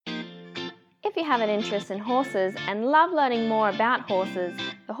If you have an interest in horses and love learning more about horses,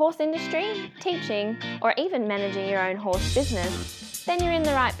 the horse industry, teaching, or even managing your own horse business, then you're in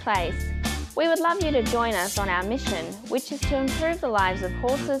the right place. We would love you to join us on our mission, which is to improve the lives of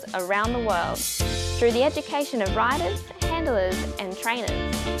horses around the world through the education of riders, handlers, and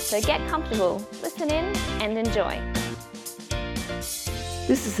trainers. So get comfortable, listen in, and enjoy.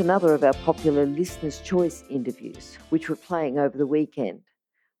 This is another of our popular Listener's Choice interviews, which we're playing over the weekend.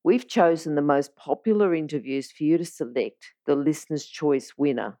 We've chosen the most popular interviews for you to select the Listener's Choice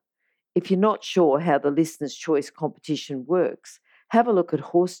winner. If you're not sure how the Listener's Choice competition works, have a look at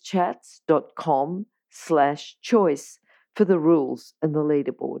horsechats.com/choice for the rules and the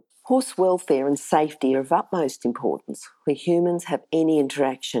leaderboard. Horse welfare and safety are of utmost importance where humans have any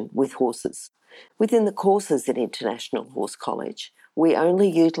interaction with horses. Within the courses at International Horse College, we only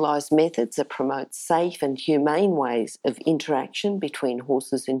utilise methods that promote safe and humane ways of interaction between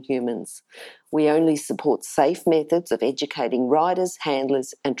horses and humans. We only support safe methods of educating riders,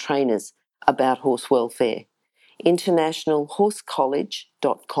 handlers and trainers about horse welfare.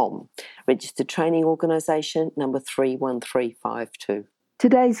 internationalhorsecollege.com, registered training organisation number 31352.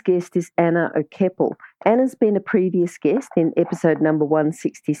 Today's guest is Anna O'Keppel. Anna's been a previous guest in episode number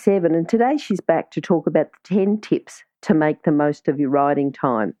 167, and today she's back to talk about the 10 tips to make the most of your riding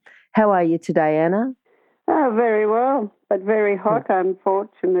time. How are you today, Anna? Oh, very well, but very hot,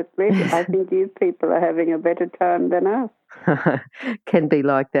 unfortunately. I think you people are having a better time than us. Can be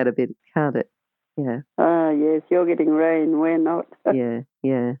like that a bit, can't it? Yeah. Oh, yes, you're getting rain, we're not. Yeah.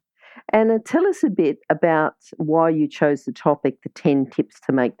 Anna, tell us a bit about why you chose the topic, the 10 tips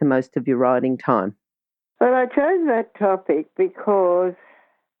to make the most of your riding time. Well, I chose that topic because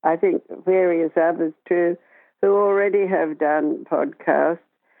I think various others too, who already have done podcasts,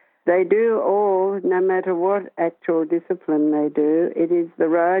 they do all, no matter what actual discipline they do, it is the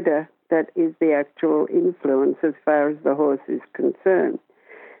rider that is the actual influence as far as the horse is concerned.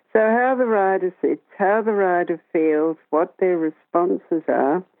 So how the rider sits, how the rider feels, what their responses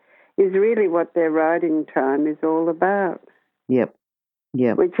are, is really what their riding time is all about. Yep.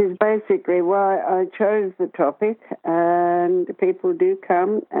 Which is basically why I chose the topic, and people do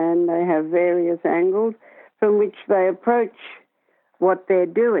come and they have various angles from which they approach what they're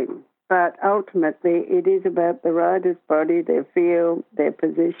doing. But ultimately it is about the rider's body, their feel, their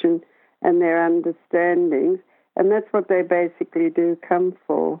position and their understandings. And that's what they basically do come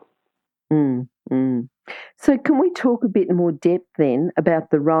for. So can we talk a bit more depth then about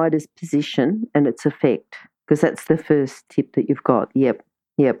the rider's position and its effect? Because that's the first tip that you've got. Yep.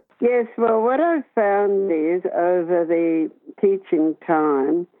 Yes, well, what I've found is over the teaching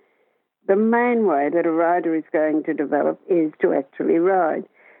time, the main way that a rider is going to develop is to actually ride.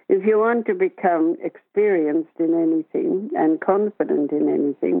 If you want to become experienced in anything and confident in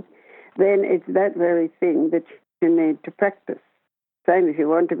anything, then it's that very thing that you need to practice. Same if you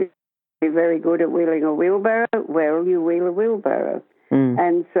want to be very good at wheeling a wheelbarrow, well, you wheel a wheelbarrow,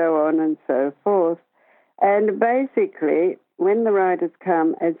 and so on and so forth. And basically, when the riders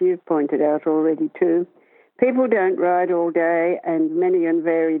come, as you've pointed out already too, people don't ride all day and many and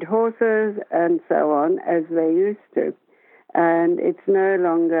varied horses and so on as they used to. And it's no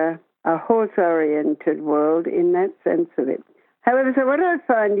longer a horse-oriented world in that sense of it. However, so what I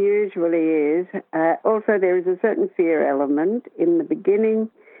find usually is also there is a certain fear element in the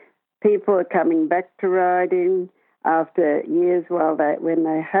beginning. People are coming back to riding after years when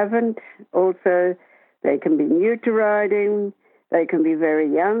they haven't. Also, they can be new to riding, they can be very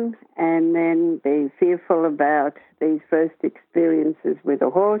young, and then be fearful about these first experiences with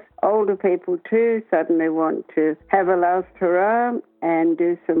a horse. Older people too suddenly want to have a last hurrah and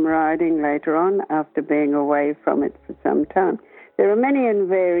do some riding later on after being away from it for some time. There are many and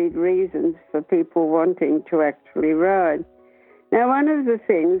varied reasons for people wanting to actually ride. Now, one of the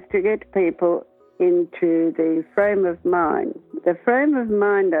things to get people into the frame of mind,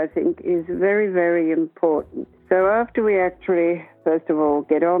 I think, is very, very important. So after we actually, first of all,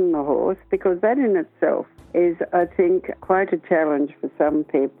 get on the horse, because that in itself is, I think, quite a challenge for some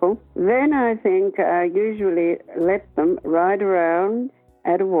people, then I think I usually let them ride around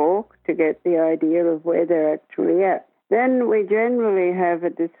at a walk to get the idea of where they're actually at. Then we generally have a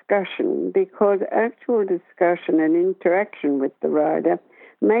discussion, because actual discussion and interaction with the rider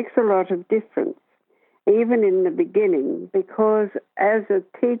makes a lot of difference, even in the beginning, because as a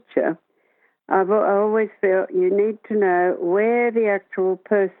teacher, I always feel you need to know where the actual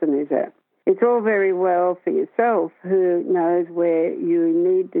person is at. It's all very well for yourself who knows where you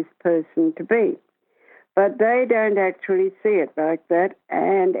need this person to be, but they don't actually see it like that,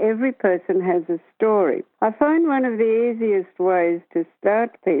 and every person has a story. I find one of the easiest ways to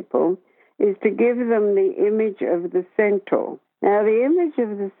start people is to give them the image of the centaur. Now, the image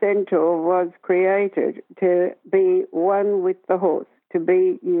of the centaur was created to be one with the horse, to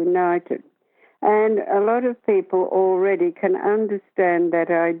be united. And a lot of people already can understand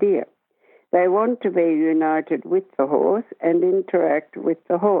that idea. They want to be united with the horse and interact with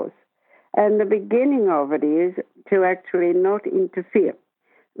the horse. And the beginning of it is to actually not interfere.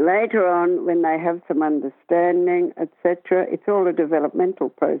 Later on, when they have some understanding, etc., it's all a developmental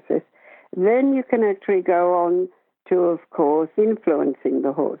process, then you can actually go on to, of course, influencing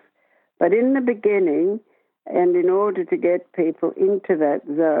the horse. But in the beginning, and in order to get people into that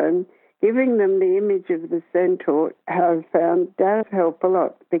zone, giving them the image of the centaur, I've found, does help a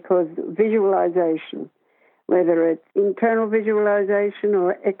lot, because visualization, whether it's internal visualization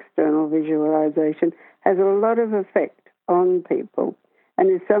or external visualization, has a lot of effect on people and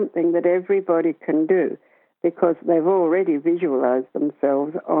is something that everybody can do because they've already visualized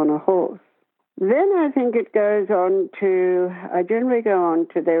themselves on a horse. Then I think it goes on to, I generally go on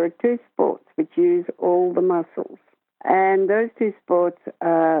to, there are two sports which use all the muscles. And those two sports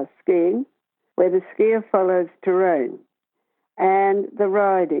are skiing, where the skier follows terrain, and the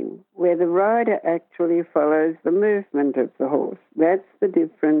riding, where the rider actually follows the movement of the horse. That's the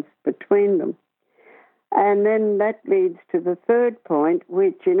difference between them. And then that leads to the third point,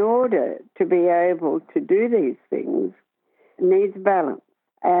 which in order to be able to do these things needs balance.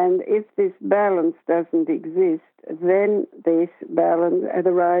 And if this balance doesn't exist, then this balance,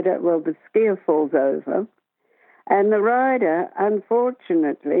 the rider, the skier falls over. And the rider,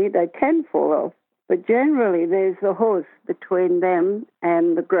 unfortunately, they can fall off, but generally there's the horse between them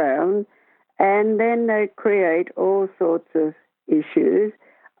and the ground, and then they create all sorts of issues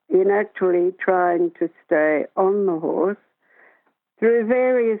in actually trying to stay on the horse through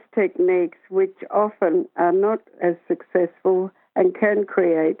various techniques which often are not as successful and can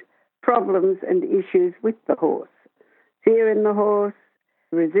create problems and issues with the horse. Fear in the horse,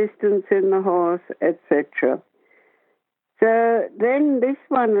 resistance in the horse, etc. So then this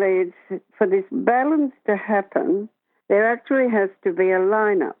one leads, for this balance to happen, there actually has to be a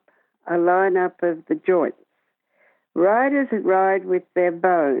lineup of the joints. Riders ride with their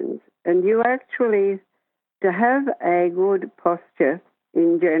bones, and you actually, to have a good posture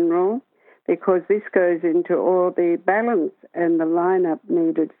in general, because this goes into all the balance and the lineup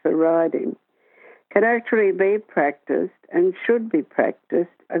needed for riding, can actually be practiced and should be practiced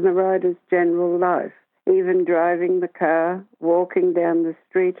in the rider's general life. Even driving the car, walking down the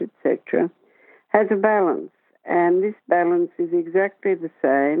street, etc., has a balance. And this balance is exactly the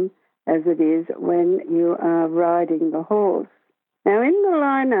same as it is when you are riding the horse. Now, in the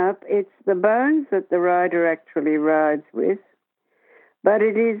lineup, it's the bones that the rider actually rides with, but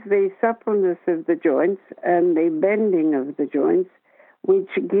it is the suppleness of the joints and the bending of the joints which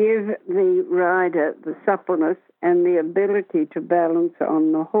give the rider the suppleness and the ability to balance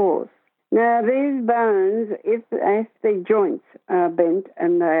on the horse. Now, these bones, if the joints are bent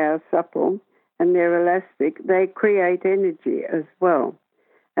and they are supple and they're elastic, they create energy as well.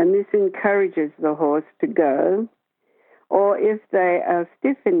 And this encourages the horse to go. Or if they are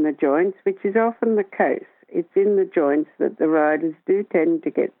stiff in the joints, which is often the case, it's in the joints that the riders do tend to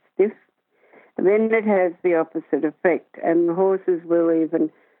get stiff, then it has the opposite effect, and the horses will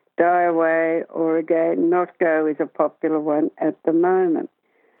even die away or, again, not go is a popular one at the moment.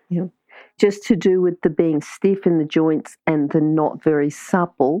 Yeah. Just to do with the being stiff in the joints and the not very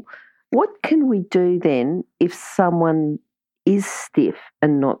supple, what can we do then if someone is stiff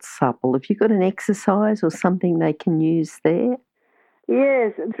and not supple? Have you got an exercise or something they can use there?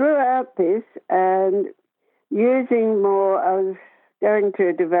 Yes, throughout this, and using more, I was going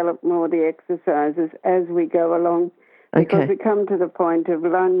to develop more the exercises as we go along, because we come to the point of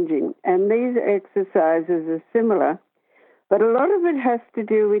lunging. And these exercises are similar, but a lot of it has to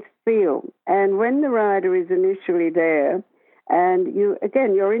do with feel. And when the rider is initially there, and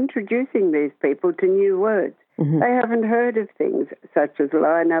you're introducing these people to new words. Mm-hmm. They haven't heard of things such as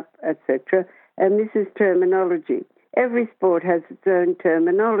line-up, etc., and this is terminology. Every sport has its own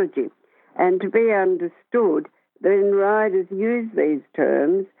terminology, and to be understood, then riders use these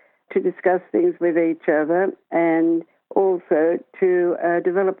terms to discuss things with each other and also to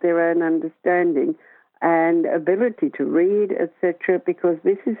develop their own understanding and ability to read, etc., because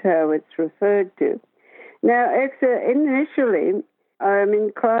this is how it's referred to. Now, initially, I'm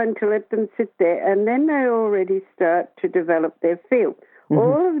inclined to let them sit there, and then they already start to develop their feel. Mm-hmm.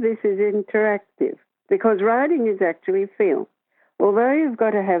 All of this is interactive, because riding is actually feel. Although you've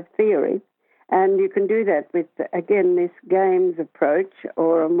got to have theory, and you can do that with, again, this games approach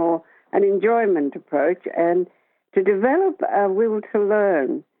or an enjoyment approach, and to develop a will to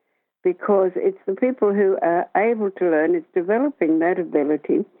learn, because it's the people who are able to learn, it's developing that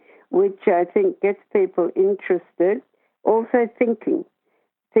ability, which I think gets people interested. Also thinking.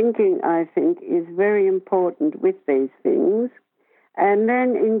 Thinking, I think, is very important with these things. And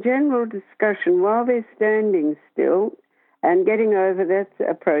then in general discussion, while they're standing still and getting over, that's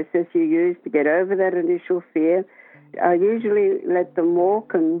a process you use to get over that initial fear. I usually let them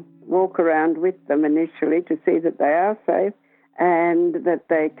walk around with them initially to see that they are safe and that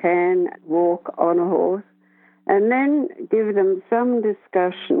they can walk on a horse, and then give them some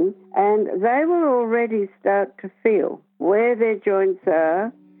discussion, and they will already start to feel where their joints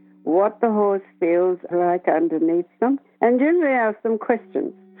are, what the horse feels like underneath them, and generally ask them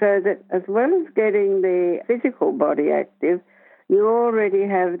questions so that as well as getting the physical body active, you already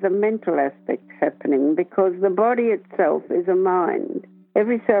have the mental aspect happening, because the body itself is a mind.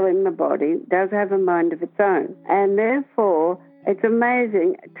 Every cell in the body does have a mind of its own, and therefore it's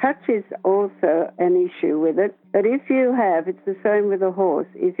amazing. Touch is also an issue with it, but if you have, it's the same with a horse,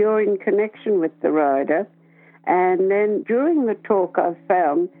 if you're in connection with the rider, and then during the talk I've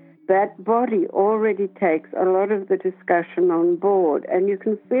found that body already takes a lot of the discussion on board, and you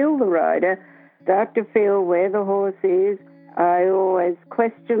can feel the rider start to feel where the horse is. I always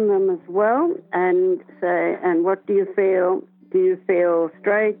question them as well and say, and what do you feel? Do you feel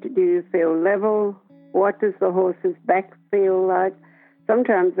straight? Do you feel level? What does the horse's back feel like?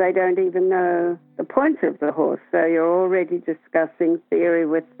 Sometimes they don't even know the points of the horse, so you're already discussing theory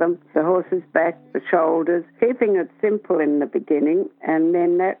with them, the horse's back, the shoulders, keeping it simple in the beginning, and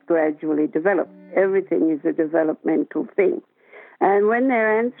then that gradually develops. Everything is a developmental thing. And when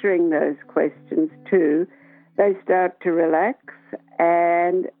they're answering those questions too, they start to relax,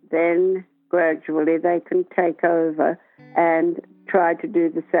 and then gradually they can take over and try to do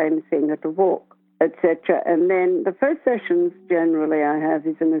the same thing at a walk, etc. And then the first sessions generally I have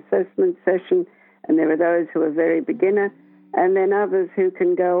is an assessment session, and there are those who are very beginner, and then others who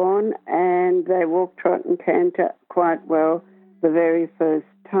can go on and they walk, trot and canter quite well the very first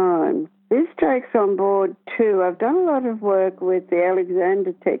time. This takes on board too. I've done a lot of work with the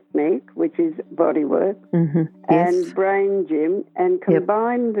Alexander technique, which is body work, and brain gym, and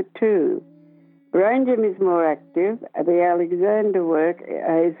combine the two. Brain gym is more active. The Alexander work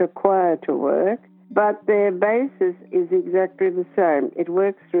is a quieter work, but their basis is exactly the same. It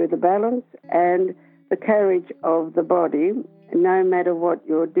works through the balance and the carriage of the body, no matter what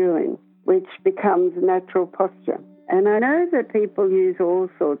you're doing, which becomes natural posture. And I know that people use all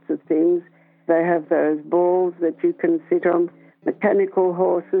sorts of things. They have those balls that you can sit on, mechanical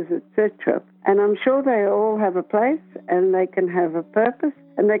horses, etc. And I'm sure they all have a place and they can have a purpose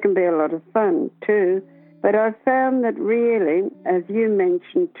and they can be a lot of fun too. But I've found that really, as you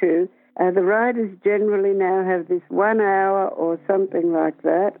mentioned too, the riders generally now have this 1 hour or something like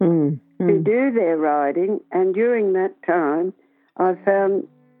that to do their riding, and during that time I've found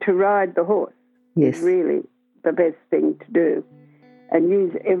to ride the horse is really the best thing to do, and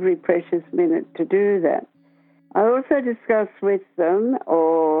use every precious minute to do that. I also discuss with them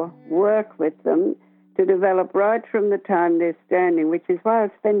or work with them to develop right from the time they're standing, which is why I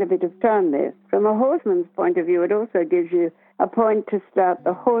spend a bit of time there. From a horseman's point of view, it also gives you a point to start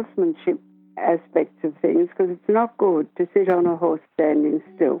the horsemanship aspects of things, because it's not good to sit on a horse standing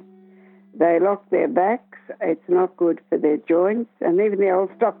still. They lock their backs. It's not good for their joints. And even the old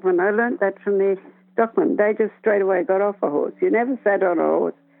stockman, I learnt that from the stockman. They just straight away got off a horse. You never sat on a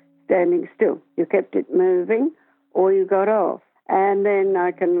horse standing still. You kept it moving or you got off. And then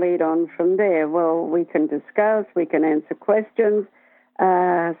I can lead on from there. Well, we can discuss, we can answer questions.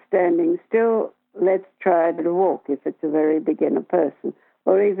 Standing still, let's try to walk if it's a very beginner person,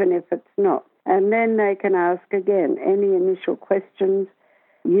 or even if it's not. And then they can ask again any initial questions.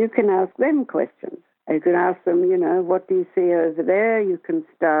 You can ask them questions. You can ask them, what do you see over there? You can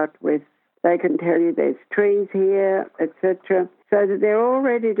start with, they can tell you there's trees here, etc. So that they're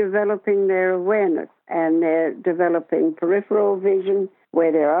already developing their awareness and they're developing peripheral vision,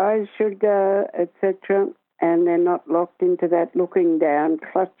 where their eyes should go, etc. And they're not locked into that looking down,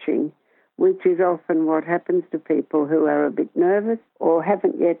 clutching, which is often what happens to people who are a bit nervous or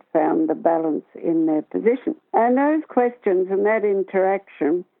haven't yet found the balance in their position. And those questions and that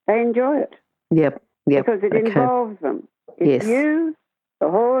interaction, they enjoy it. Yep. Because it involves them. It's you, the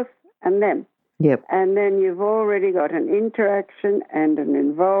horse, and them. Yep. And then you've already got an interaction and an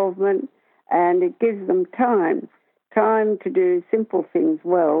involvement, and it gives them time to do simple things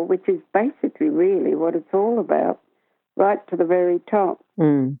well, which is basically really what it's all about, right to the very top.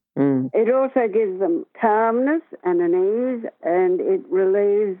 It also gives them calmness and an ease, and it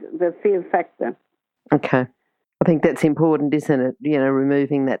relieves the fear factor. Okay. I think that's important, isn't it?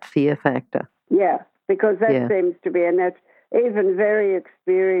 Removing that fear factor. Yeah, because that seems to be, and that's even very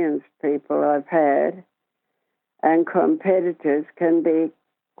experienced people I've had and competitors can be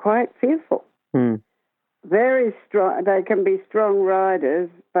quite fearful. Very strong. They can be strong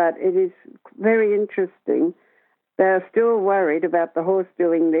riders, but it is very interesting. They're still worried about the horse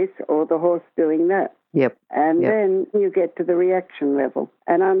doing this or the horse doing that. Yep. And then you get to the reaction level.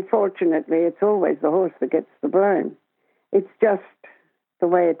 And unfortunately, it's always the horse that gets the blame. It's just the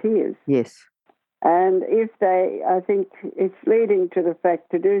way it is. Yes. And I think it's leading to the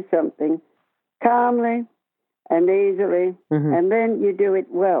fact to do something calmly and easily, and then you do it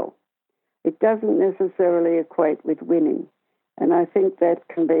well. It doesn't necessarily equate with winning. And I think that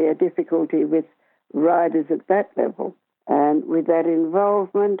can be a difficulty with riders at that level and with that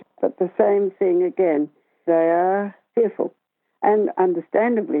involvement. But the same thing again, they are fearful, and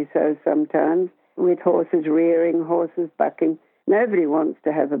understandably so sometimes, with horses rearing, horses bucking. Nobody wants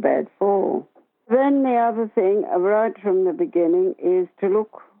to have a bad fall. Then the other thing, right from the beginning, is to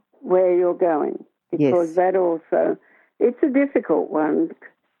look where you're going, because that also, it's a difficult one.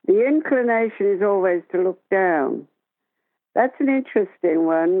 The inclination is always to look down. That's an interesting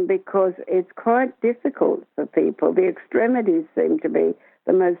one because it's quite difficult for people. The extremities seem to be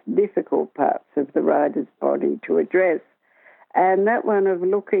the most difficult parts of the rider's body to address. And that one of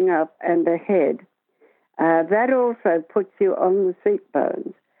looking up and ahead, that also puts you on the seat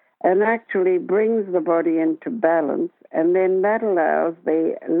bones and actually brings the body into balance, and then that allows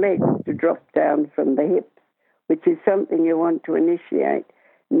the legs to drop down from the hips, which is something you want to initiate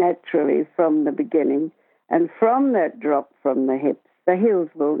naturally from the beginning. And from that drop from the hips, the heels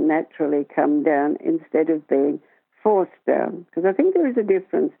will naturally come down instead of being forced down. Because I think there is a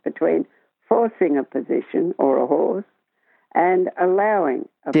difference between forcing a position or a horse and allowing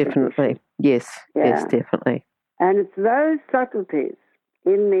a Definitely. position. Yes, definitely. And it's those subtleties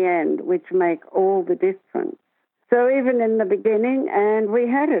in the end which make all the difference. So even in the beginning, and we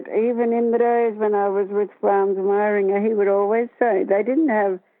had it, even in the days when I was with Frans Meiringer, he would always say they didn't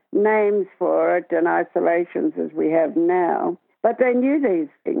have names for it and isolations as we have now, but they knew these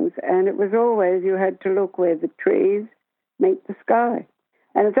things, and it was always you had to look where the trees meet the sky.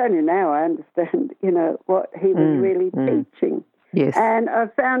 And it's only now I understand, what he was really teaching. Yes. And I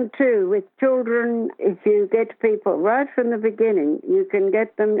found, too, with children, if you get people right from the beginning, you can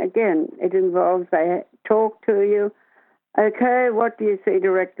get them, again, it involves they talk to you. Okay, what do you see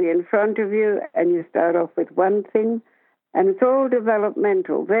directly in front of you? And you start off with one thing, and it's all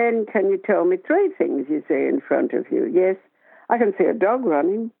developmental. Then can you tell me 3 things you see in front of you? Yes, I can see a dog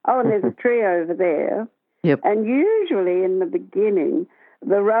running. Oh, and there's a tree over there. Yep. And usually in the beginning,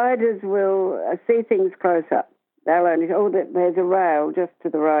 the riders will see things close up. They'll only, there's a rail just to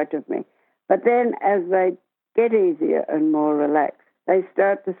the right of me. But then as they get easier and more relaxed, they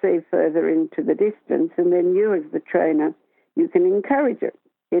start to see further into the distance, and then you as the trainer, you can encourage it.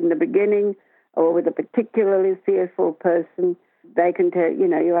 In the beginning, or with a particularly fearful person, they can tell,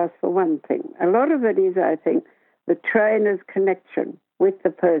 you ask for one thing. A lot of it is, I think, the trainer's connection with the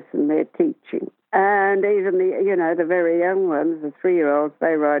person they're teaching. And even the very young ones, the 3-year-olds,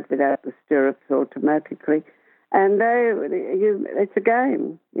 they ride without the stirrups automatically. And it's a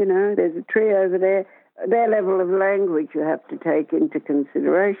game, there's a tree over there. Their level of language you have to take into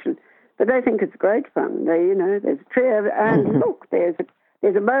consideration. But they think it's great fun. There's a tree over, and look, there's a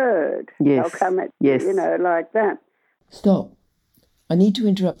bird. Yes. They'll come at yes. like that. Stop. I need to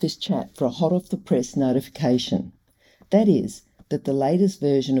interrupt this chat for a hot off the press notification. That is, that the latest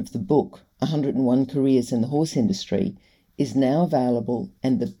version of the book, 101 Careers in the Horse Industry, is now available,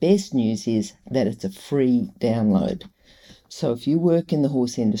 and the best news is that it's a free download. So if you work in the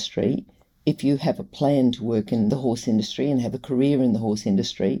horse industry, if you have a plan to work in the horse industry and have a career in the horse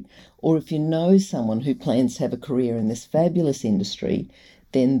industry, or if you know someone who plans to have a career in this fabulous industry,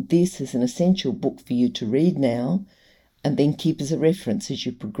 then this is an essential book for you to read now and then keep as a reference as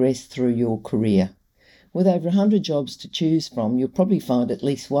you progress through your career. With over 100 jobs to choose from, you'll probably find at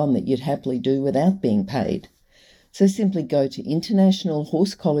least one that you'd happily do without being paid. So simply go to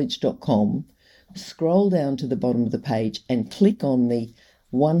internationalhorsecollege.com, scroll down to the bottom of the page and click on the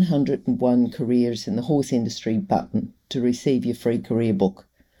 101 Careers in the Horse Industry button to receive your free career book.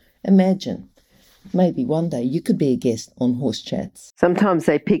 Imagine, maybe one day you could be a guest on Horse Chats. Sometimes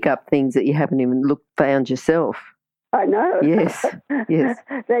they pick up things that you haven't even found yourself. I know. Yes, yes.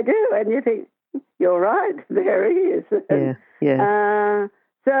 They do, and you think, you're right, there he is. Yeah.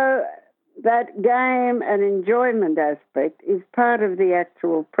 So that game and enjoyment aspect is part of the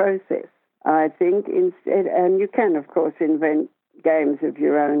actual process, I think, and you can, of course, invent games of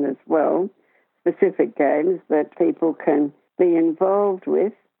your own as well. specific games that people can be involved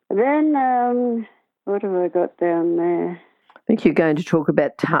with. Then, what have I got down there? I think you're going to talk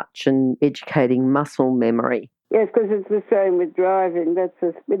about touch and educating muscle memory. Yes, because it's the same with driving. That's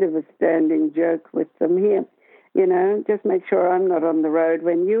a bit of a standing joke with them here. You know, just make sure I'm not on the road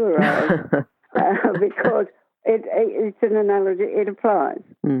when you arrive, because it's an analogy. It applies,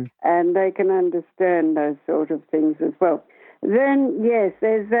 and they can understand those sort of things as well. Then, yes,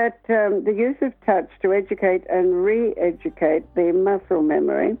 there's that the use of touch to educate and re-educate the muscle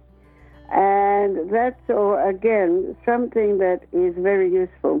memory, and that's all again something that is very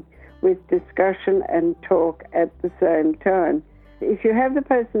useful with discussion and talk at the same time. If you have the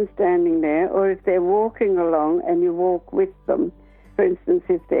person standing there, or if they're walking along and you walk with them, for instance,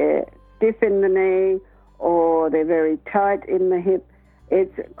 if they're stiff in the knee or they're very tight in the hip,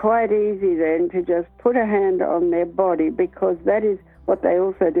 it's quite easy then to just put a hand on their body, because that is what they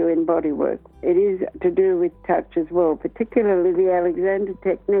also do in body work. It is to do with touch as well, particularly the Alexander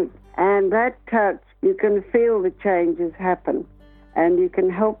technique. And that touch, you can feel the changes happen, and you can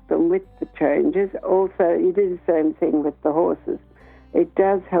help them with the changes. Also, you do the same thing with the horses. It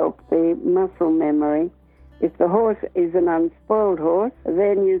does help the muscle memory. If the horse is an unspoiled horse,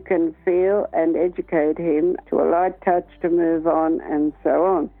 then you can feel and educate him to a light touch to move on and so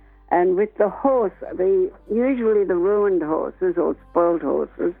on. And with the horse, usually the ruined horses or spoiled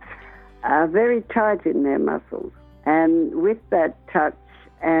horses are very tight in their muscles. And with that touch,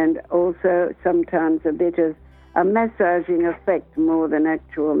 and also sometimes a bit of a massaging effect more than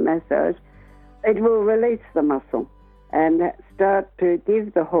actual massage, it will release the muscle and start to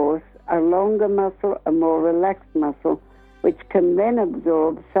give the horse a longer muscle, a more relaxed muscle, which can then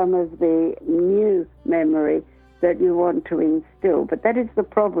absorb some of the new memory that you want to instill. But that is the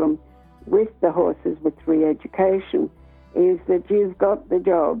problem with the horses with re-education, is that you've got the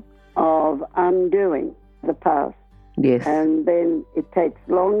job of undoing the past. Yes. And then it takes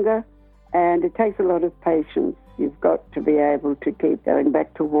longer, and it takes a lot of patience. You've got to be able to keep going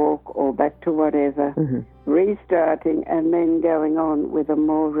back to walk or back to whatever, restarting and then going on with a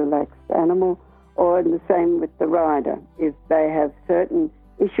more relaxed animal, or the same with the rider. If they have certain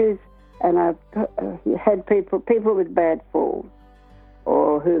issues, and I've had people with bad falls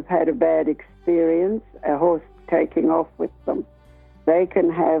or who've had a bad experience, a horse taking off with them, they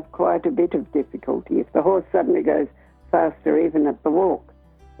can have quite a bit of difficulty. If the horse suddenly goes faster even at the walk,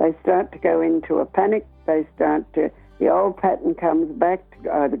 they start to go into a panic. The old pattern comes back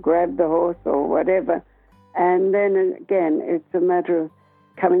to either grab the horse or whatever. And then again, it's a matter of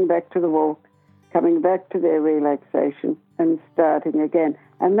coming back to the walk, coming back to their relaxation and starting again.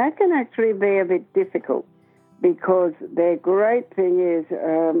 And that can actually be a bit difficult, because their great thing is,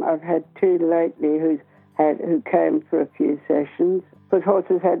 I've had two lately who came for a few sessions because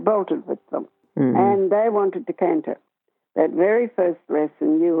horses had bolted with them, and they wanted to canter. That very first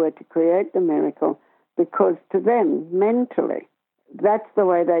lesson, you were to create the miracle, because to them, mentally, that's the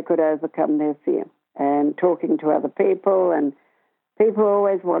way they could overcome their fear. And talking to other people, and people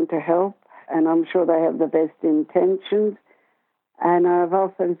always want to help, and I'm sure they have the best intentions. And I've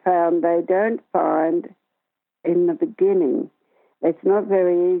often found they don't find in the beginning, it's not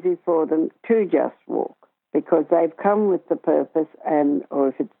very easy for them to just walk, because they've come with the purpose, or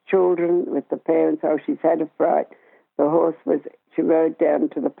if it's children with the parents, oh, she's had a fright. The horse she rode down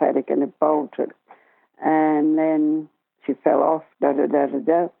to the paddock and it bolted. And then she fell off,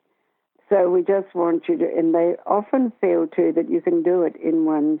 da-da-da-da-da. So we just want you to, and they often feel too that you can do it in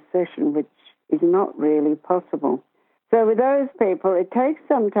one session, which is not really possible. So with those people, it takes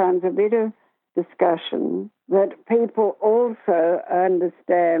sometimes a bit of discussion that people also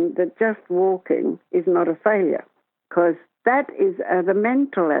understand that just walking is not a failure, because that is the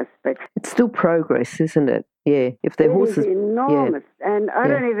mental aspect. It's still progress, isn't it? Yeah. If their horses, is enormous. Yeah. And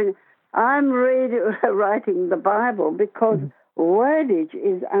I'm writing the Bible, because wordage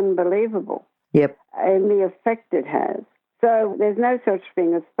is unbelievable. Yep. And the effect it has. So there's no such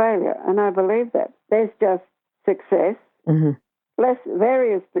thing as failure, and I believe that. There's just success, plus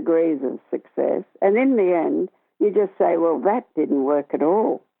various degrees of success, and in the end, you just say, well, that didn't work at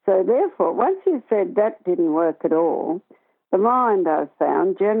all. So therefore, once you've said that didn't work at all, the mind, I've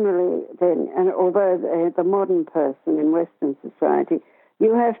found, generally then, and although the modern person in Western society,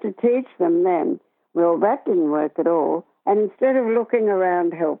 you have to teach them then, well, that didn't work at all, and instead of looking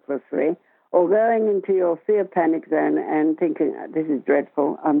around helplessly or going into your fear panic zone and thinking, this is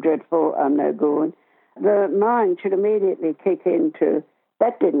dreadful, I'm no good, the mind should immediately kick into,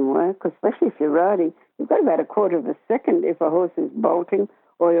 that didn't work, especially if you're riding. You've got about a quarter of a second if a horse is bolting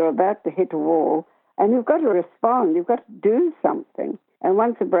or you're about to hit a wall, and you've got to respond. You've got to do something. And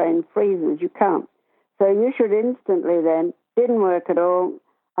once the brain freezes, you can't. So you should instantly then, didn't work at all.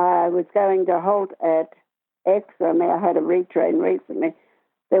 I was going to halt at X. I mean, I had a retrain recently.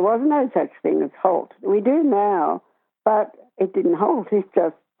 There was no such thing as halt. We do now, but it didn't halt. It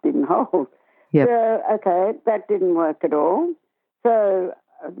just didn't halt. Yep. So, okay, that didn't work at all. So,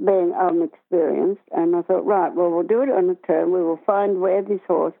 being experienced, and I thought, right, well, we'll do it on a turn. We will find where this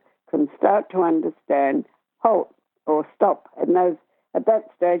horse can start to understand halt or stop. And at that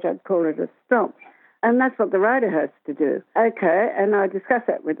stage, I'd call it a stop. And that's what the rider has to do. Okay, and I discuss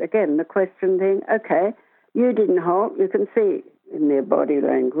that with, again, the question thing. Okay, you didn't halt. You can see in their body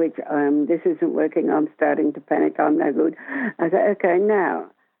language, this isn't working. I'm starting to panic. I'm no good. I say, okay, now,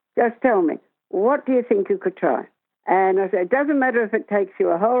 just tell me, what do you think you could try? And I say, it doesn't matter if it takes you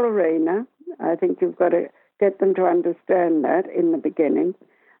a whole arena. I think you've got to get them to understand that in the beginning.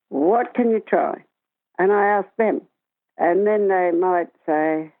 What can you try? And I ask them. And then they might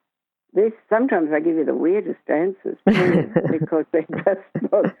say, this. Sometimes I give you the weirdest answers too, because they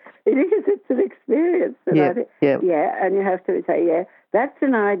just not. It's an experience. And I think, yeah, and you have to say, yeah, that's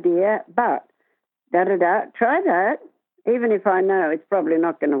an idea, but da-da-da, try that, even if I know it's probably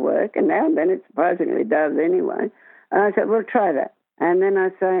not going to work, and now and then it surprisingly does anyway. And I said, well, try that. And then I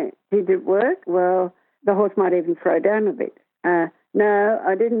say, did it work? Well, the horse might even throw down a bit. No,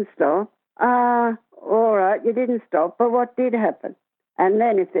 I didn't stop. All right, you didn't stop, but what did happen? And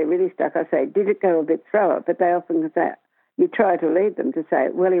then if they're really stuck, I say, did it go a bit slower? But they often say, you try to lead them to say,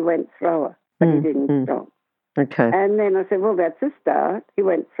 well, he went slower, but he didn't stop. Okay. And then I said, well, that's a start. He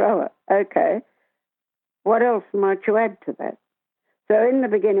went slower. Okay. What else might you add to that? So in the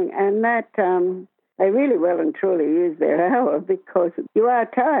beginning, and that they really well and truly use their hour, because you are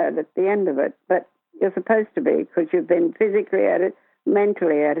tired at the end of it, but you're supposed to be, because you've been physically at it,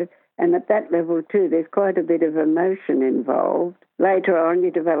 mentally at it, and at that level too, there's quite a bit of emotion involved. Later on,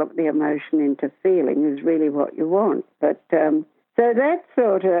 you develop the emotion into feeling is really what you want. But so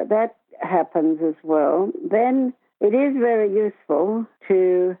that happens as well. Then it is very useful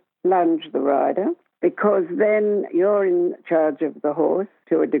to lunge the rider, because then you're in charge of the horse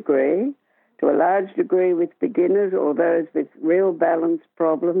to a large degree with beginners or those with real balance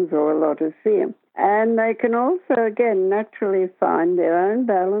problems or a lot of fear. And they can also, again, naturally find their own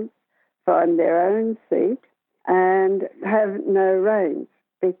balance, find their own seat, and have no reins,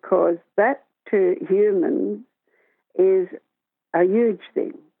 because that to humans is a huge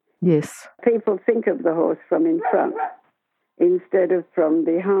thing. Yes. People think of the horse from in front instead of from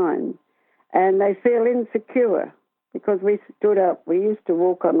behind, and they feel insecure because we stood up. We used to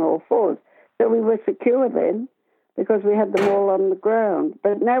walk on all fours, so we were secure then because we had them all on the ground.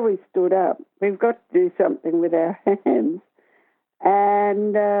 But now we stood up. We've got to do something with our hands.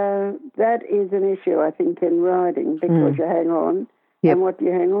 And that is an issue, I think, in riding, because you hang on. Yep. And what do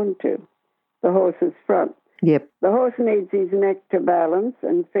you hang on to? The horse's front. Yep. The horse needs his neck to balance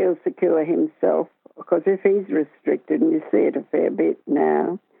and feel secure himself, because if he's restricted, and you see it a fair bit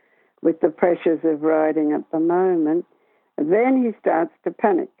now with the pressures of riding at the moment, then he starts to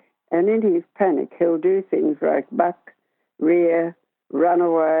panic. And in his panic, he'll do things like buck, rear, run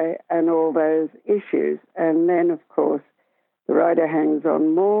away, and all those issues. And then, of course, the rider hangs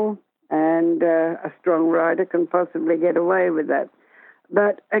on more, and a strong rider can possibly get away with that.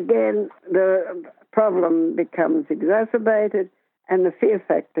 But again, the problem becomes exacerbated, and the fear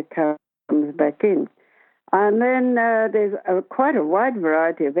factor comes back in. And then there's quite a wide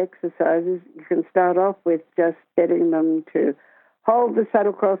variety of exercises. You can start off with just getting them to hold the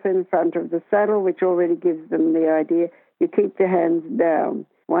saddlecloth in front of the saddle, which already gives them the idea. You keep your hands down.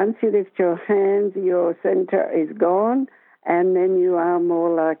 Once you lift your hands, your center is gone, and then you are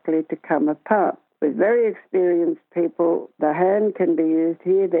more likely to come apart. With very experienced people, the hand can be used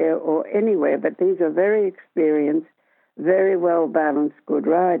here, there, or anywhere, but these are very experienced, very well-balanced, good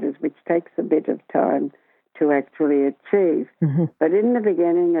riders, which takes a bit of time to actually achieve. Mm-hmm. But in the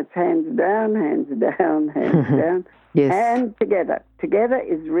beginning, it's hands down, hands down, hands down, yes. And together. Together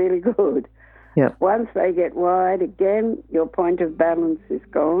is really good. Yep. Once they get wide, again, your point of balance is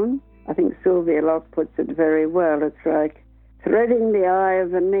gone. I think Sylvia Locke puts it very well. It's like threading the eye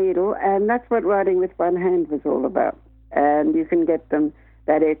of a needle, and that's what riding with one hand was all about. And you can get them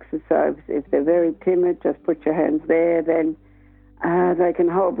that exercise. If they're very timid, just put your hands there, then they can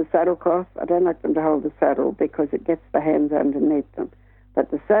hold the saddlecloth. I don't like them to hold the saddle because it gets the hands underneath them. But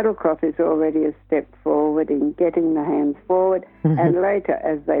the saddlecloth is already a step forward in getting the hands forward, and later,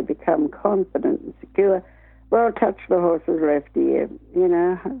 as they become confident and secure, well, touch the horse's left ear,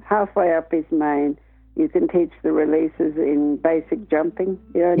 halfway up his mane. You can teach the releases in basic jumping.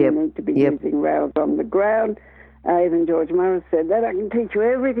 You only need to be using rails on the ground. Even George Morris said that. I can teach you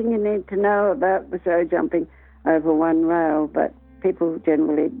everything you need to know about the show jumping over one rail, but people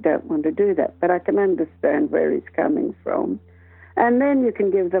generally don't want to do that. But I can understand where he's coming from. And then you can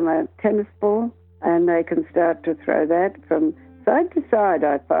give them a tennis ball, and they can start to throw that from side to side,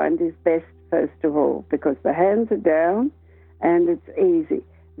 I find, is best first of all, because the hands are down and it's easy.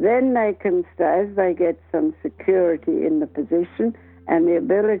 Then they can stay, as they get some security in the position and the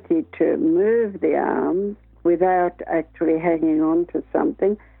ability to move the arms without actually hanging on to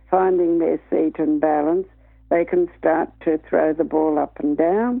something, finding their seat and balance, they can start to throw the ball up and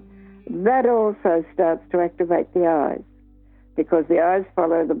down. That also starts to activate the eyes, because the eyes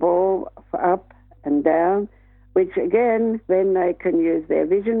follow the ball up and down, which again, then they can use their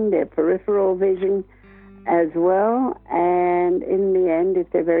vision, their peripheral vision as well. And in the end,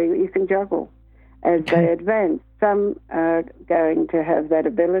 if they're you can juggle as they advance. Some are going to have that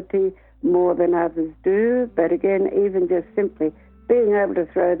ability more than others do, but again, even just simply being able to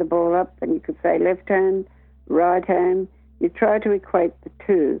throw the ball up, and you could say left hand, right hand, you try to equate the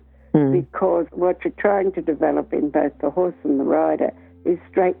two, because what you're trying to develop in both the horse and the rider is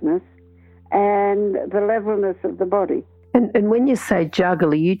straightness and the levelness of the body. And when you say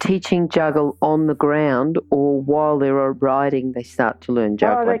juggle, are you teaching juggle on the ground, or while they're riding they start to learn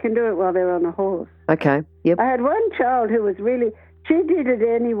juggling? Oh, they can do it while they're on a horse. Okay, yep. I had one child who was she did it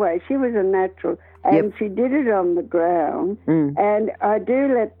anyway. She was a natural, and she did it on the ground. And I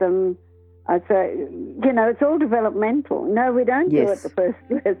do let them, I say, it's all developmental. No, we don't do it the first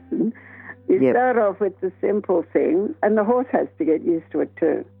lesson. You start off with the simple thing, and the horse has to get used to it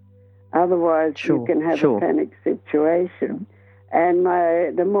too. Otherwise, you can have a panic situation. And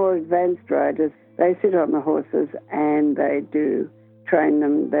the more advanced riders, they sit on the horses and they do train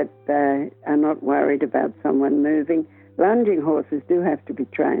them that they are not worried about someone moving. Lunging horses do have to be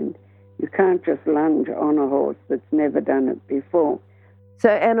trained. You can't just lunge on a horse that's never done it before. So,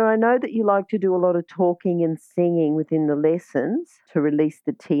 Anna, I know that you like to do a lot of talking and singing within the lessons to release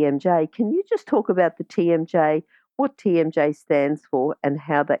the TMJ. Can you just talk about the TMJ, what TMJ stands for, and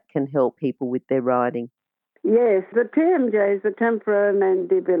how that can help people with their riding? Yes, the TMJ is the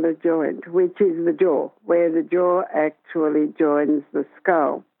temporomandibular joint, which is the jaw, where the jaw actually joins the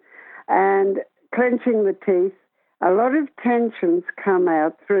skull. And clenching the teeth, a lot of tensions come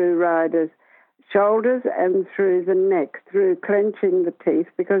out through riders' shoulders and through the neck, through clenching the teeth,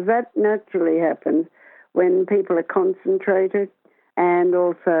 because that naturally happens when people are concentrated, and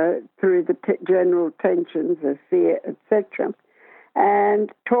also through the general tensions of fear, etc.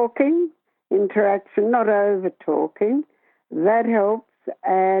 And talking, interaction, not over-talking, that helps,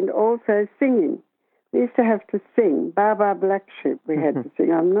 and also singing. We used to have to sing. Baba Black Sheep we had to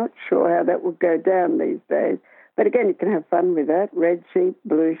sing. I'm not sure how that would go down these days. But again, you can have fun with that, red sheep,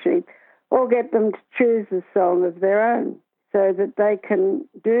 blue sheep, or get them to choose a song of their own so that they can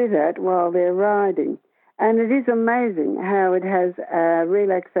do that while they're riding. And it is amazing how it has a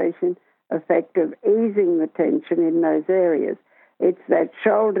relaxation effect of easing the tension in those areas. It's that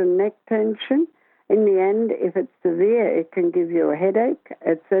shoulder neck tension. In the end, if it's severe, it can give you a headache,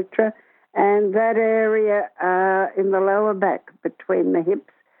 etc. And that area in the lower back between the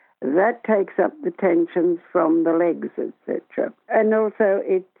hips, that takes up the tensions from the legs, etc. And also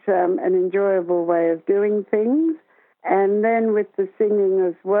it's an enjoyable way of doing things. And then with the singing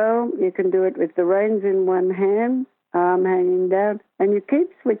as well, you can do it with the reins in one hand, arm hanging down, and you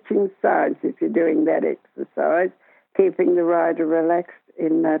keep switching sides if you're doing that exercise, keeping the rider relaxed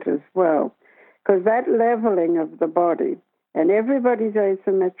in that as well. Because that leveling of the body, and everybody's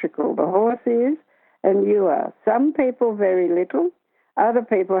asymmetrical, the horse is and you are. Some people very little, other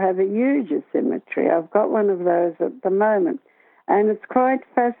people have a huge asymmetry. I've got one of those at the moment, and it's quite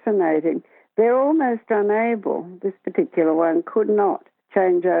fascinating. They're almost unable, this particular one could not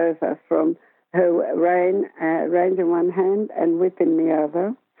change over from her rein in one hand and whip in the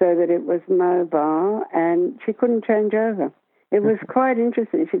other, so that it was mobile, and she couldn't change over. It was quite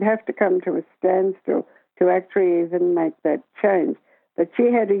interesting. She'd have to come to a standstill to actually even make that change. But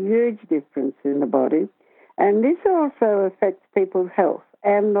she had a huge difference in the body, and this also affects people's health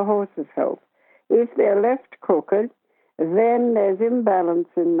and the horse's health. If they're left crooked, then there's imbalance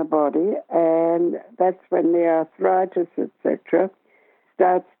in the body, and that's when the arthritis, etc.,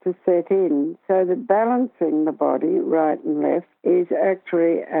 starts to set in. So that balancing the body, right and left, is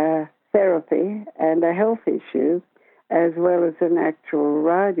actually a therapy and a health issue, as well as an actual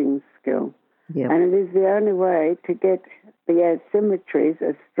riding skill. Yep. And it is the only way to get the asymmetries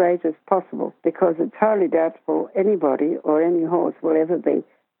as straight as possible, because it's highly doubtful anybody or any horse will ever be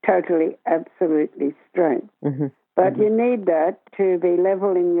totally, absolutely straight. But you need that to be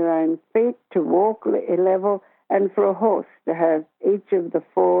level in your own feet, to walk level, and for a horse to have each of the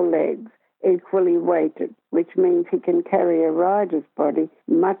four legs equally weighted, which means he can carry a rider's body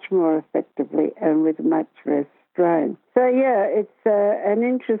much more effectively and with much less strain. So, yeah, it's an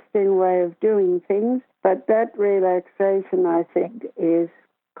interesting way of doing things, but that relaxation, I think, is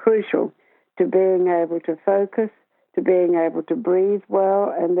crucial to being able to focus, to being able to breathe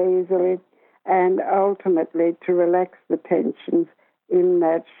well and easily, and ultimately to relax the tensions in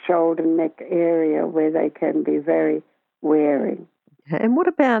that shoulder neck area where they can be very wearing. And what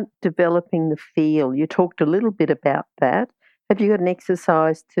about developing the feel? You talked a little bit about that. Have you got an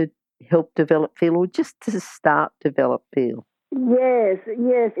exercise to help develop feel or just to start develop feel? Yes.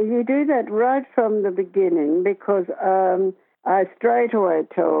 You do that right from the beginning because I straight away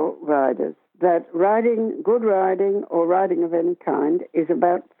tell riders that good riding or riding of any kind is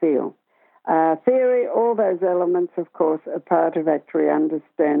about feel. Theory, all those elements, of course, are part of actually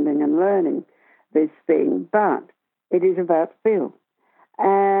understanding and learning this thing, but it is about feel.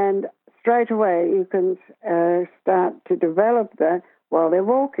 And straight away you can start to develop that while they're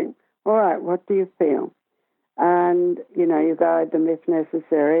walking. All right, what do you feel? And, you guide them if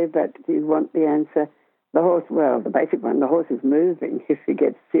necessary, but you want the answer. The horse, the basic one, the horse is moving. If you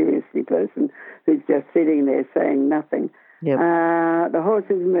get seriously person who's just sitting there saying nothing. Yep. The horse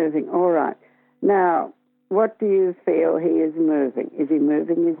is moving. All right. Now, what do you feel he is moving? Is he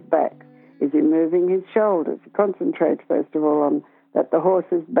moving his back? Is he moving his shoulders? Concentrate, first of all, on that the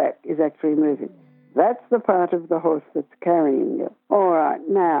horse's back is actually moving. That's the part of the horse that's carrying you. All right.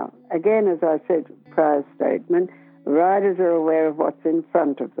 Now, again, as I said prior statement, riders are aware of what's in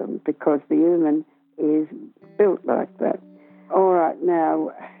front of them because the human is built like that. All right.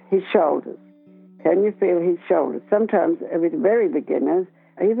 Now, his shoulders. Can you feel his shoulders? Sometimes with very beginners,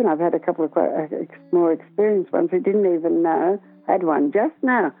 even I've had a couple of more experienced ones who didn't even know. I had one just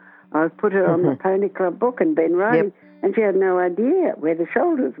now. I've put her on the Pony Club book and been riding, and she had no idea where the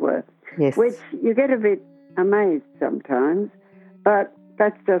shoulders were. Yes. Which you get a bit amazed sometimes, but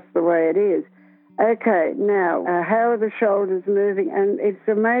that's just the way it is. Okay, now, how are the shoulders moving? And it's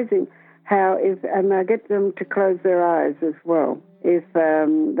amazing how and I get them to close their eyes as well. If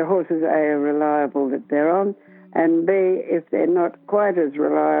the horses, A, are reliable that they're on, and B, if they're not quite as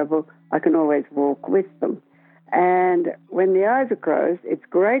reliable, I can always walk with them. And when the eyes are closed, it's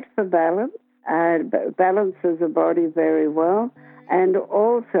great for balance, and balances the body very well. And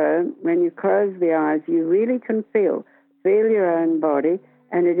also, when you close the eyes, you really can feel your own body,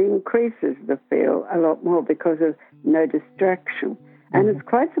 and it increases the feel a lot more because of no distraction. And it's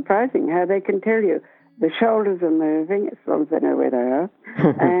quite surprising how they can tell you the shoulders are moving, as long as they know where they are,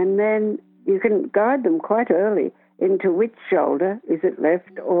 and then you can guide them quite early into which shoulder, is it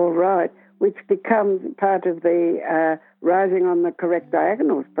left or right, which becomes part of the rising on the correct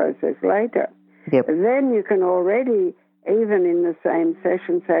diagonals process later. Yep. Then you can already, even in the same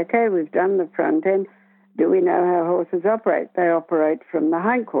session, say, okay, we've done the front end. Do we know how horses operate? They operate from the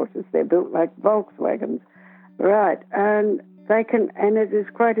hindquarters. They're built like Volkswagens. Right. And they can, and it is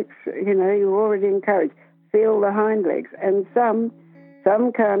quite, you already encourage, feel the hind legs. And some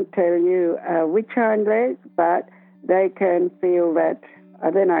can't tell you which hind legs, but they can feel that.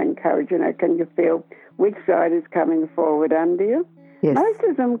 Then I encourage, can you feel which side is coming forward under you? Yes. Most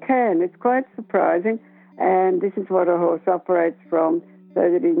of them can. It's quite surprising. And this is what a horse operates from, so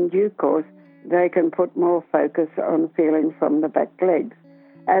that in due course they can put more focus on feeling from the back legs.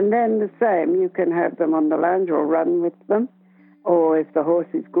 And then the same, you can have them on the lunge or run with them. Or if the horse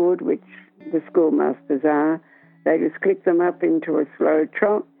is good, which the schoolmasters are, they just click them up into a slow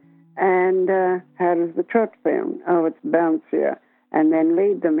trot. And how does the trot feel? Oh, it's bouncier. And then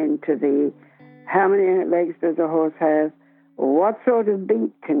lead them into how many legs does a horse have? What sort of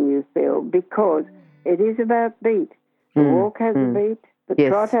beat can you feel? Because it is about beat. The walk has a beat, the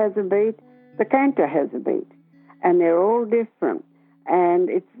trot has a beat, the canter has a beat. And they're all different. And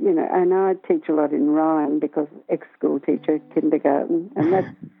it's, and I teach a lot in rhyme because ex-school teacher, kindergarten, and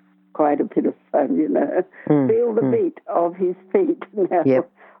that's quite a bit of fun, Feel the beat of his feet. Now,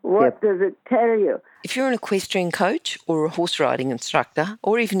 what does it tell you? If you're an equestrian coach or a horse riding instructor,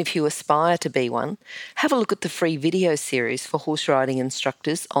 or even if you aspire to be one, have a look at the free video series for horse riding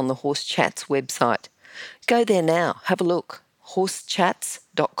instructors on the Horse Chats website. Go there now, have a look,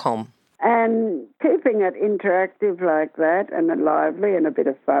 horsechats.com. And keeping it interactive like that and lively and a bit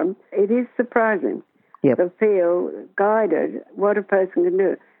of fun, it is surprising to feel guided what a person can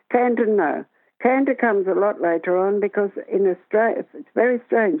do. Canter, no. Canter comes a lot later on because it's very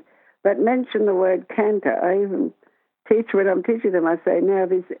strange. But mention the word canter. I even teach when I'm teaching them, I say, now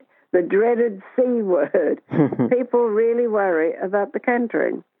this the dreaded C word. People really worry about the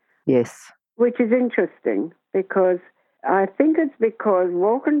cantering. Yes. Which is interesting because I think it's because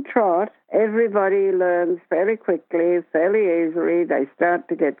walk and trot, everybody learns fairly quickly, fairly easily. They start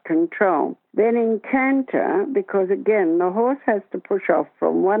to get control. Then in canter, because again, the horse has to push off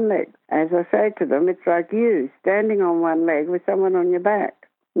from one leg. As I say to them, it's like you standing on one leg with someone on your back.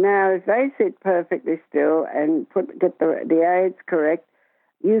 Now, if they sit perfectly still and get the aids correct,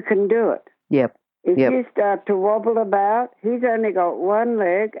 you can do it. Yep. If you start to wobble about, he's only got one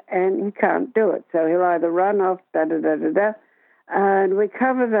leg and he can't do it. So he'll either run off, and we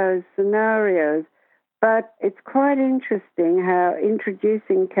cover those scenarios. But it's quite interesting how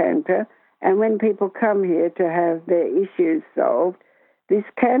introducing canter, and when people come here to have their issues solved, this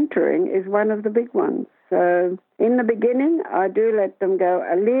cantering is one of the big ones. So in the beginning, I do let them go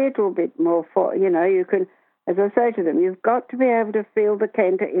a little bit more you can, as I say to them, you've got to be able to feel the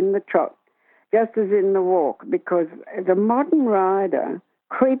canter in the trot, just as in the walk, because the modern rider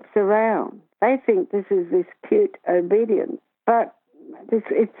creeps around. They think this is this cute obedience, but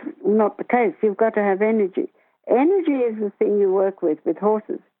it's not the case. You've got to have energy. Energy is the thing you work with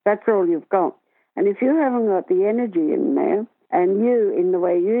horses. That's all you've got. And if you haven't got the energy in there, and you, in the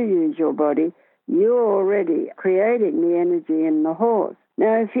way you use your body, you're already creating the energy in the horse.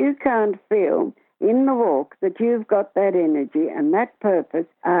 Now, if you can't feel in the walk that you've got that energy and that purpose,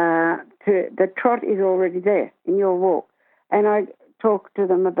 the trot is already there in your walk. And I talk to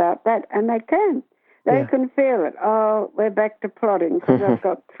them about that, and they can. They can feel it. Oh, we're back to plotting, because I've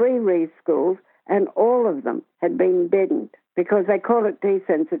got 3 reschools, and all of them had been deadened because they call it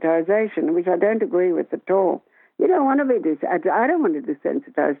desensitization, which I don't agree with at all. You don't want to be I don't want a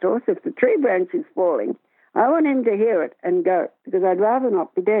desensitized horse. If the tree branch is falling, I want him to hear it and go, because I'd rather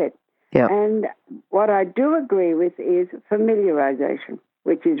not be dead. Yep. And what I do agree with is familiarization,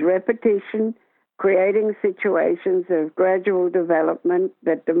 which is repetition, creating situations of gradual development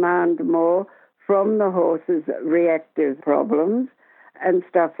that demand more from the horse's reactive problems and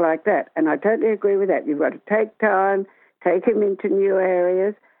stuff like that. And I totally agree with that. You've got to take time, take him into new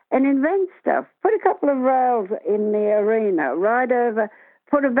areas, and invent stuff. Put a couple of rails in the arena, ride over,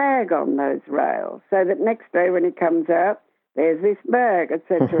 put a bag on those rails, so that next day when he comes out, there's this bag,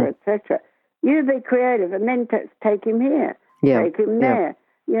 etc., etc. You be creative, and then take him here, take him there,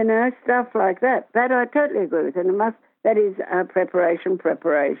 stuff like that. That I totally agree with, and that is preparation,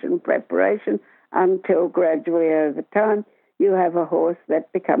 until gradually over time you have a horse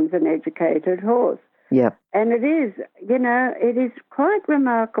that becomes an educated horse. Yep. And it is quite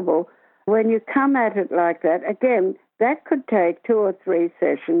remarkable when you come at it like that. Again, that could take 2 or 3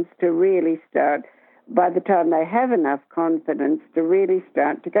 sessions to really start, by the time they have enough confidence to really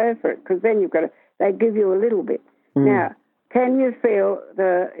start to go for it, because then they give you a little bit. Now, can you feel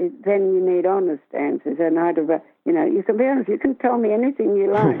then you need honest answers, and you can be honest, you can tell me anything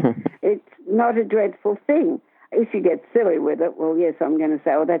you like. It's not a dreadful thing. If you get silly with it, well, yes, I'm going to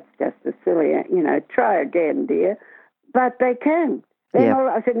say, that's just a silly, try again, dear. But they can. Then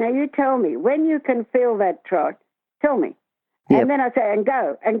I said, now you tell me, when you can feel that trot, tell me. And then I say, and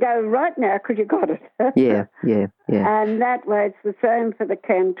go right now, because you got it. Yeah. And that way it's the same for the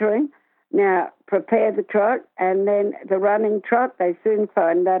cantering. Now, prepare the trot, and then the running trot, they soon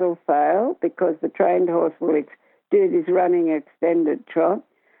find that'll fail, because the trained horse will do this running extended trot.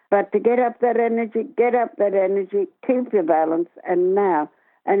 But to get up that energy, keep your balance, and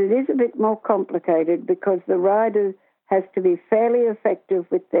it is a bit more complicated, because the rider has to be fairly effective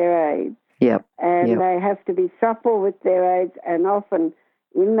with their aids. Yep. And they have to be supple with their aids, and often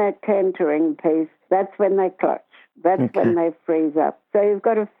in that cantering piece, that's when they clutch. That's when they freeze up. So you've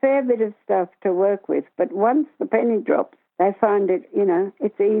got a fair bit of stuff to work with, but once the penny drops, they find it,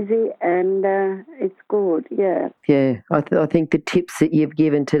 it's easy and it's good, Yeah, I think the tips that you've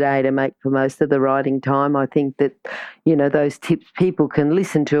given today to make for most of the riding time, I think that, those tips people can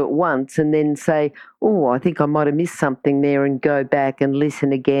listen to it once and then say, oh, I think I might have missed something there, and go back and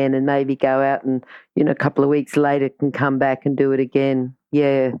listen again, and maybe go out and, a couple of weeks later can come back and do it again.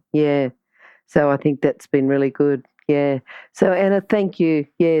 Yeah. So I think that's been really good. Yeah. So Anna, thank you.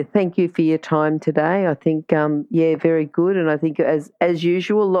 Yeah, thank you for your time today. I think, very good. And I think as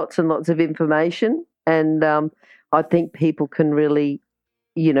usual, lots and lots of information. And I think people can really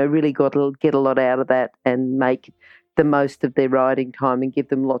get a lot out of that and make the most of their riding time and give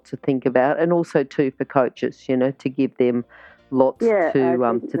them lots to think about. And also too for coaches, to give them lots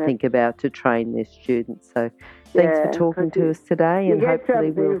to think about to train their students. So thanks for talking to us today, and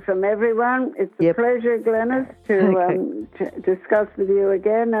hopefully we'll... You get something from everyone. It's a pleasure, Glenys, to discuss with you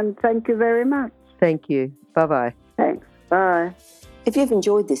again, and thank you very much. Thank you. Bye-bye. Thanks. Bye. If you've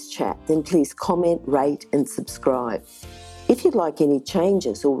enjoyed this chat, then please comment, rate and subscribe. If you'd like any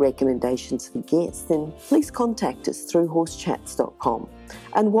changes or recommendations for guests, then please contact us through horsechats.com.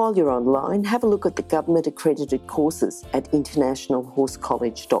 And while you're online, have a look at the government-accredited courses at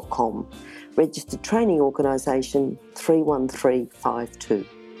internationalhorsecollege.com. Registered Training Organisation 31352.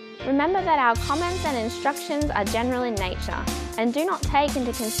 Remember that our comments and instructions are general in nature and do not take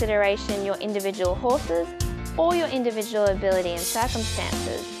into consideration your individual horses or your individual ability and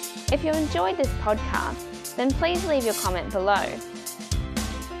circumstances. If you enjoyed this podcast, then please leave your comment below.